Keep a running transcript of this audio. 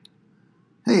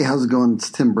how's it going? It's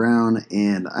Tim Brown,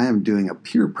 and I am doing a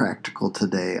pure practical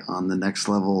today on the Next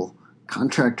Level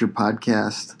Contractor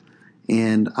podcast.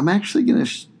 And I'm actually going to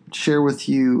share with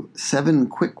you 7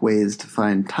 quick ways to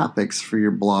find topics for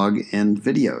your blog and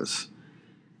videos.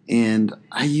 And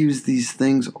I use these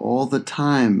things all the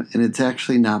time, and it's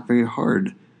actually not very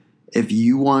hard if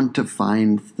you want to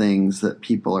find things that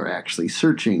people are actually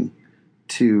searching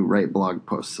to write blog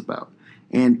posts about.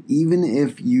 And even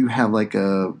if you have like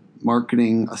a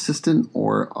marketing assistant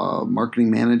or a marketing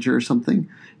manager or something,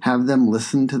 have them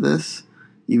listen to this.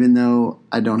 Even though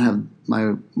I don't have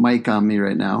my mic on me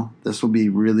right now, this will be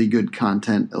really good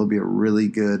content. It'll be a really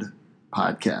good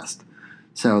podcast.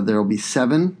 So there will be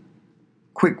 7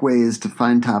 quick ways to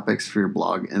find topics for your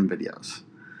blog and videos.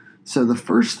 So the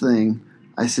first thing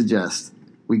I suggest,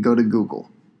 we go to Google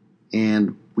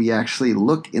and we actually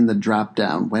look in the drop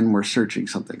down when we're searching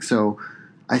something. So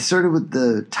I started with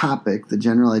the topic, the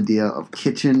general idea of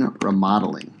kitchen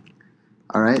remodeling.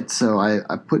 All right, so I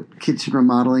put kitchen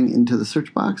remodeling into the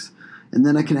search box, and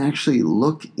then I can actually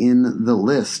look in the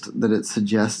list that it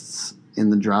suggests in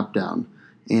the drop down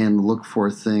and look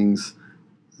for things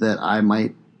that I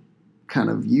might kind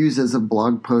of use as a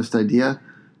blog post idea.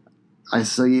 I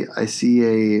see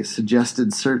a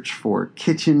suggested search for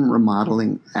kitchen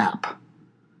remodeling app.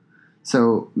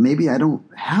 So maybe I don't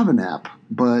have an app,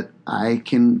 but I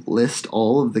can list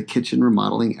all of the kitchen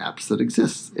remodeling apps that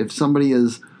exist. If somebody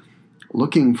is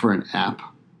looking for an app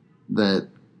that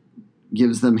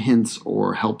gives them hints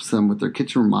or helps them with their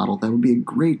kitchen remodel, that would be a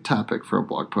great topic for a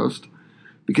blog post,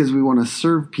 because we want to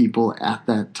serve people at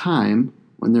that time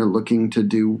when they're looking to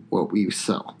do what we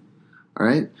sell. All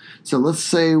right. So let's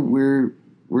say we're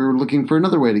looking for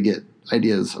another way to get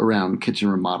ideas around kitchen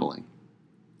remodeling.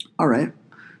 All right.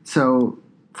 So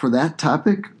for that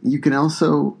topic, you can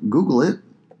also Google it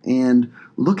and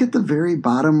look at the very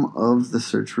bottom of the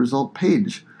search result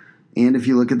page. And if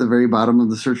you look at the very bottom of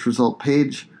the search result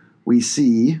page, we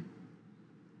see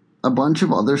a bunch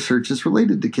of other searches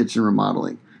related to kitchen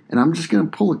remodeling. And I'm just going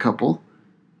to pull a couple.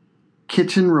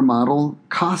 Kitchen remodel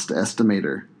cost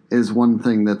estimator is one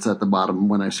thing that's at the bottom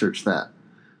when I search that.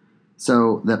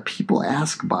 So that people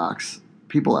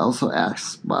also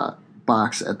ask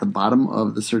box at the bottom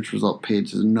of the search result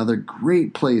page is another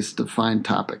great place to find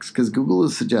topics, because Google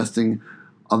is suggesting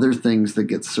other things that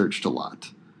get searched a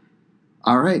lot.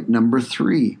 All right, number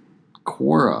 3,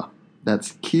 Quora.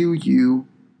 That's Quora.com.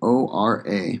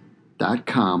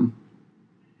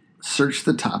 Search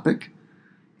the topic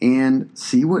and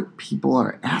see what people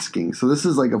are asking. So this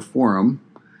is like a forum.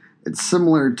 It's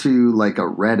similar to like a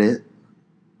Reddit,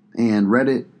 and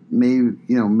Reddit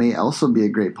may also be a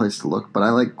great place to look, but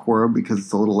I like Quora because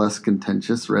it's a little less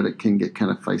contentious. Reddit can get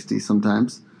kind of feisty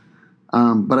sometimes.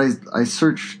 But I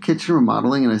search kitchen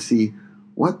remodeling and I see,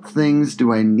 what things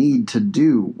do I need to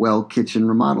do while kitchen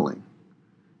remodeling?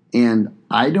 And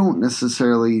I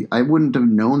wouldn't have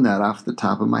known that off the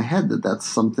top of my head that that's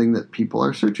something that people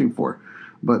are searching for.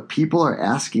 But people are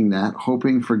asking that,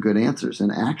 hoping for good answers.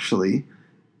 And actually,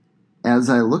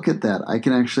 as I look at that, I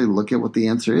can actually look at what the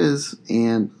answer is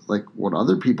and like what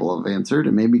other people have answered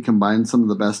and maybe combine some of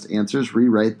the best answers,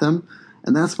 rewrite them,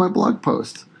 and that's my blog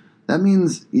post. That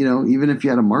means, even if you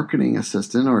had a marketing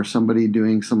assistant or somebody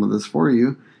doing some of this for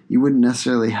you, you wouldn't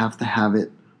necessarily have to have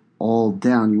it all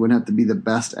down. You wouldn't have to be the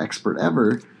best expert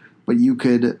ever, but you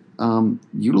could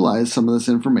utilize some of this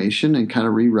information and kind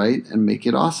of rewrite and make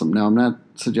it awesome. Now, I'm not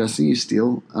suggesting you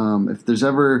steal. If there's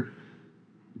ever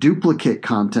duplicate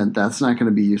content, that's not going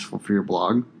to be useful for your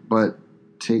blog, but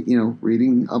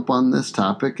reading up on this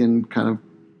topic and kind of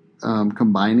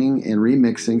combining and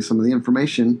remixing some of the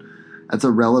information, that's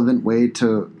a relevant way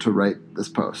to write this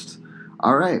post.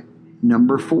 All right,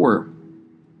 number 4,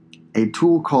 a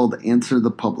tool called Answer the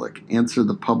Public,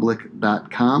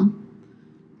 answerthepublic.com,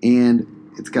 and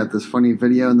it's got this funny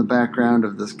video in the background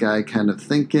of this guy kind of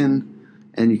thinking,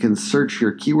 and you can search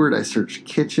your keyword. I searched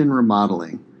kitchen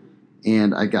remodeling,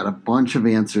 and I got a bunch of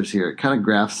answers here. It kind of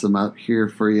graphs them out here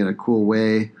for you in a cool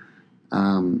way.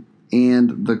 And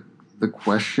the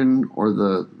question or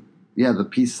the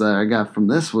piece that I got from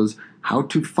this was how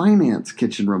to finance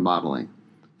kitchen remodeling.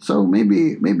 So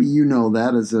maybe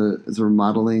that as a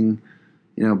remodeling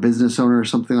business owner or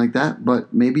something like that,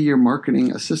 but maybe your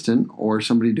marketing assistant or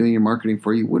somebody doing your marketing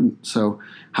for you wouldn't. So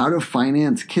how to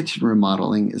finance kitchen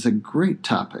remodeling is a great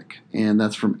topic, and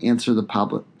that's from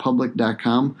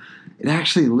answerthepublic.com. It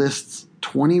actually lists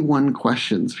 21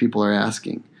 questions people are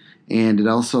asking, and it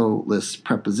also lists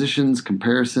prepositions,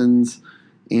 comparisons,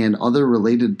 and other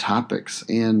related topics.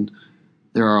 And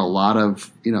there are a lot of,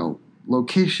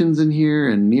 locations in here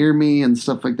and near me and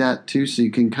stuff like that too, so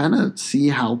you can kind of see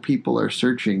how people are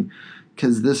searching,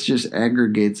 because this just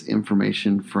aggregates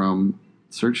information from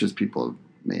searches people have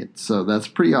made. So that's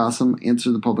pretty awesome.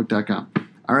 Answerthepublic.com.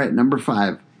 All right, number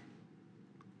 5.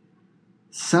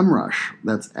 SEMrush.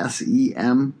 That's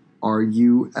SEMRUSH.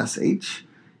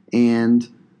 And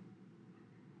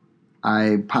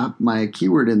I pop my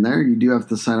keyword in there. You do have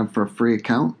to sign up for a free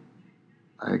account.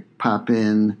 I pop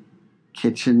in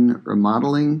kitchen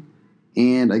remodeling,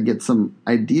 and I get some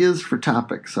ideas for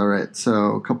topics. All right,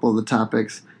 so a couple of the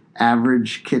topics: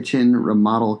 average kitchen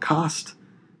remodel cost.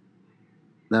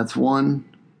 That's one.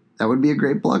 That would be a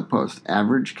great blog post.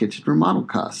 Average kitchen remodel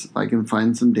costs. If I can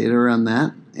find some data around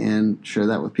that and share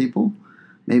that with people,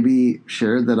 maybe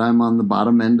share that I'm on the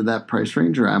bottom end of that price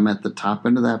range, or I'm at the top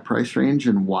end of that price range,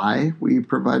 and why we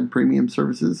provide premium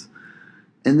services.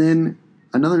 And then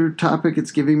another topic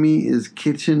it's giving me is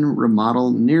kitchen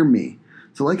remodel near me.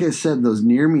 So like I said, those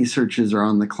near me searches are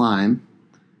on the climb,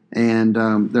 and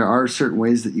there are certain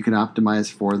ways that you can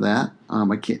optimize for that.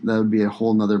 That would be a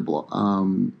whole nother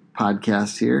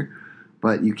podcast here,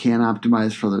 but you can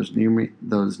optimize for those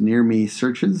near me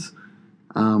searches.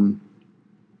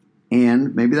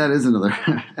 And maybe that is another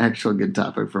actual good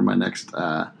topic for my next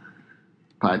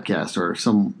podcast, or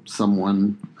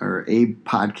someone or a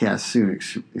podcast soon.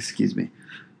 Excuse me.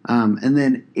 And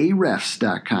then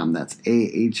ahrefs.com. That's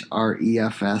ahrefs.com.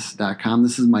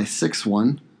 This is my 6th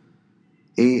one.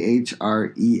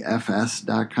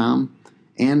 ahrefs.com.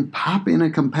 And pop in a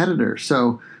competitor.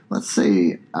 So let's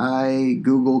say I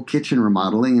Google kitchen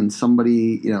remodeling, and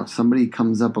somebody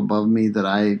comes up above me that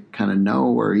I kind of know,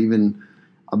 or even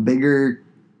a bigger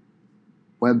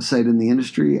website in the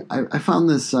industry. I found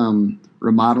this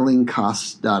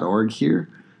remodelingcosts.org here.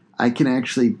 I can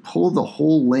actually pull the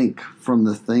whole link from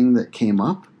the thing that came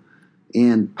up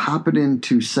and pop it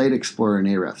into Site Explorer in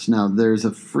Ahrefs. Now, there's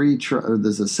a free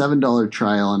there's a $7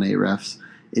 trial on Ahrefs.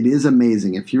 It is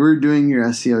amazing. If you were doing your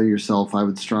SEO yourself, I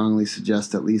would strongly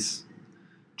suggest at least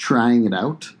trying it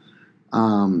out.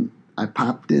 I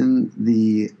popped in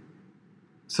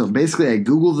so basically I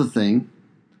Google the thing,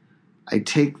 I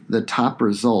take the top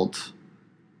result,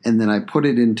 and then I put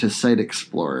it into Site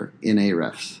Explorer in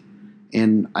Ahrefs.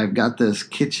 And I've got this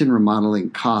kitchen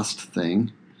remodeling cost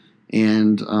thing,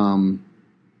 and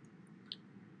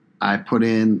I put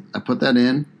that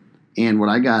in, and what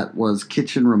I got was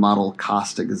kitchen remodel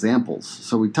cost examples.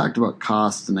 So we talked about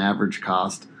cost and average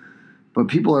cost, but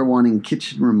people are wanting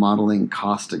kitchen remodeling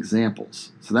cost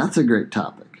examples. So that's a great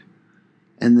topic.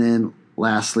 And then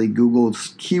lastly,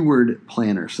 Google's keyword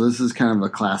planner. So this is kind of a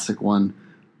classic one.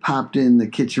 Popped in the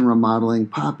kitchen remodeling,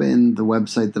 pop in the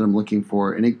website that I'm looking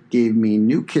for, and it gave me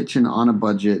new kitchen on a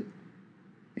budget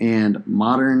and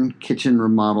modern kitchen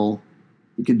remodel.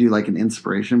 You could do like an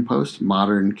inspiration post,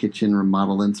 modern kitchen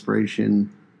remodel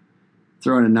inspiration,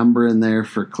 throw in a number in there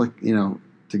for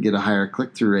to get a higher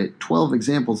click-through rate, 12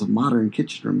 examples of modern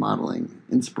kitchen remodeling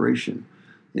inspiration,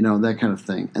 that kind of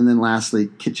thing. And then lastly,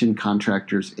 kitchen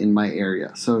contractors in my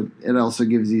area. So it also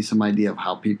gives you some idea of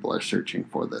how people are searching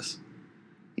for this.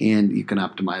 And you can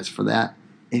optimize for that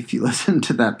if you listen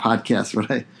to that podcast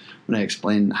when I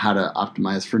explain how to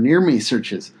optimize for near me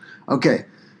searches. Okay,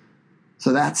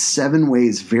 so that's 7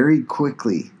 ways very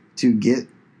quickly to get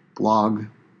blog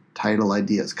title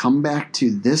ideas. Come back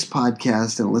to this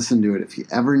podcast and listen to it if you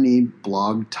ever need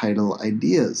blog title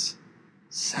ideas.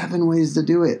 7 ways to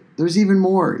do it. There's even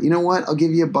more. You know what? I'll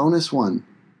give you a bonus one.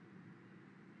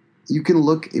 You can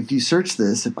look, if you search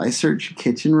this, if I search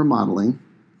kitchen remodeling,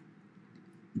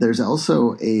 there's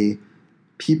also a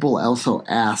people also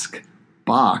ask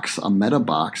box, a meta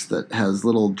box that has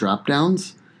little drop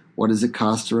downs. What does it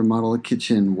cost to remodel a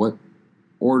kitchen? What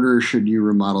order should you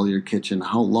remodel your kitchen?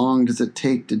 How long does it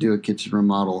take to do a kitchen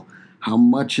remodel? How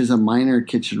much is a minor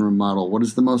kitchen remodel? What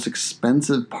is the most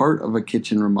expensive part of a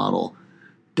kitchen remodel?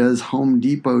 Does Home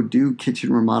Depot do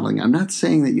kitchen remodeling? I'm not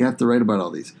saying that you have to write about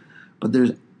all these, but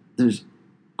there's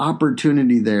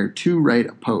opportunity there to write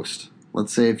a post.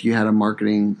 Let's say if you had a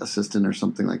marketing assistant or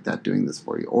something like that doing this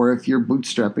for you, or if you're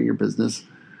bootstrapping your business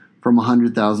from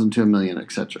 100,000 to $1 million,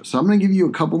 etc. So I'm going to give you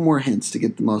a couple more hints to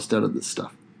get the most out of this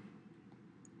stuff.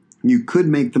 You could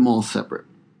make them all separate.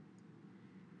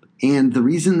 And the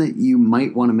reason that you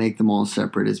might want to make them all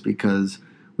separate is because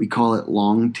we call it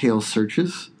long tail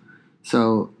searches.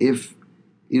 So if,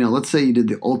 let's say you did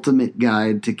the ultimate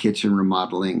guide to kitchen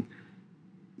remodeling,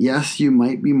 yes, you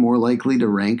might be more likely to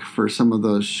rank for some of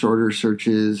those shorter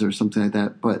searches or something like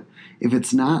that. But if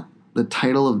it's not the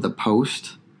title of the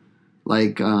post,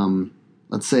 like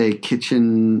let's say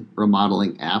kitchen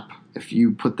remodeling app, if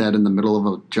you put that in the middle of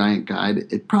a giant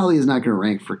guide, it probably is not going to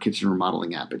rank for kitchen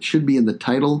remodeling app. It should be in the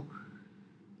title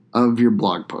of your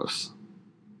blog post.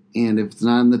 And if it's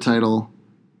not in the title,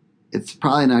 it's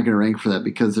probably not going to rank for that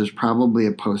because there's probably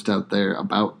a post out there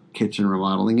about kitchen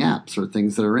remodeling apps or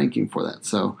things that are ranking for that.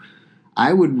 So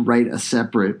I would write a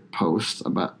separate post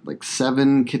about like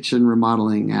 7 kitchen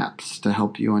remodeling apps to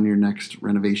help you on your next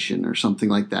renovation or something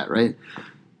like that, right?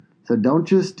 So don't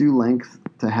just do length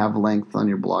to have length on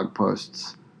your blog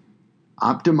posts.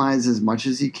 Optimize as much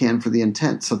as you can for the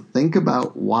intent. So think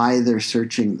about why they're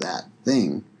searching that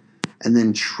thing and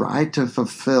then try to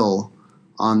fulfill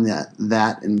on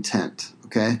that intent,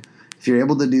 okay? If you're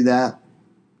able to do that,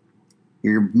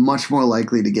 you're much more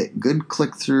likely to get good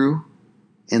click-through,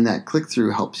 and that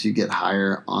click-through helps you get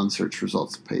higher on search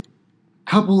results page.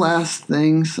 Couple last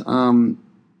things.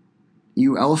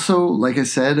 You also, like I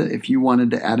said, if you wanted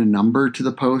to add a number to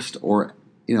the post or,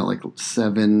 like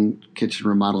 7 kitchen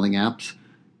remodeling apps,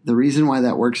 the reason why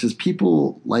that works is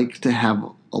people like to have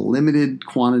a limited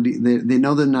quantity. They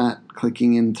know they're not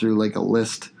clicking in through like a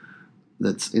list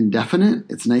that's indefinite.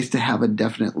 It's nice to have a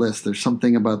definite list. There's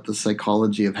something about the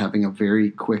psychology of having a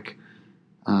very quick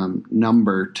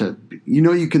number to,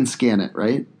 you can scan it,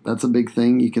 right? That's a big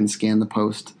thing. You can scan the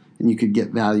post and you could get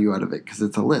value out of it because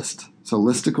it's a list. So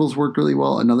listicles work really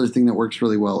well. Another thing that works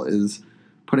really well is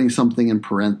putting something in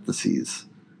parentheses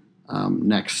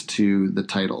next to the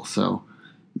title. So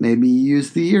maybe you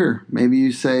use the year. Maybe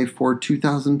you say for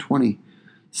 2020,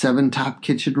 7 top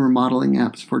kitchen remodeling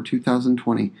apps for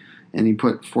 2020. And you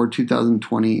put for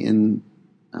 2020 in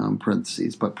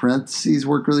parentheses. But parentheses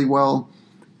work really well.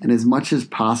 And as much as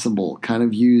possible, kind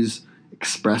of use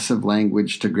expressive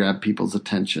language to grab people's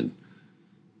attention.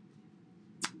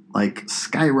 Like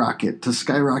to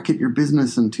skyrocket your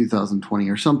business in 2020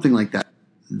 or something like that.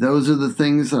 Those are the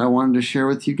things that I wanted to share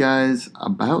with you guys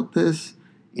about this.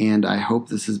 And I hope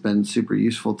this has been super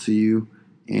useful to you.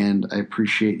 And I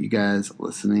appreciate you guys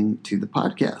listening to the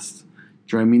podcast.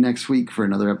 Join me next week for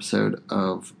another episode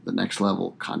of the Next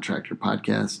Level Contractor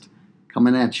Podcast.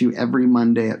 Coming at you every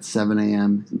Monday at 7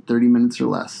 a.m. in 30 minutes or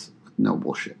less with no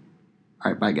bullshit.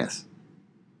 All right, bye, guys.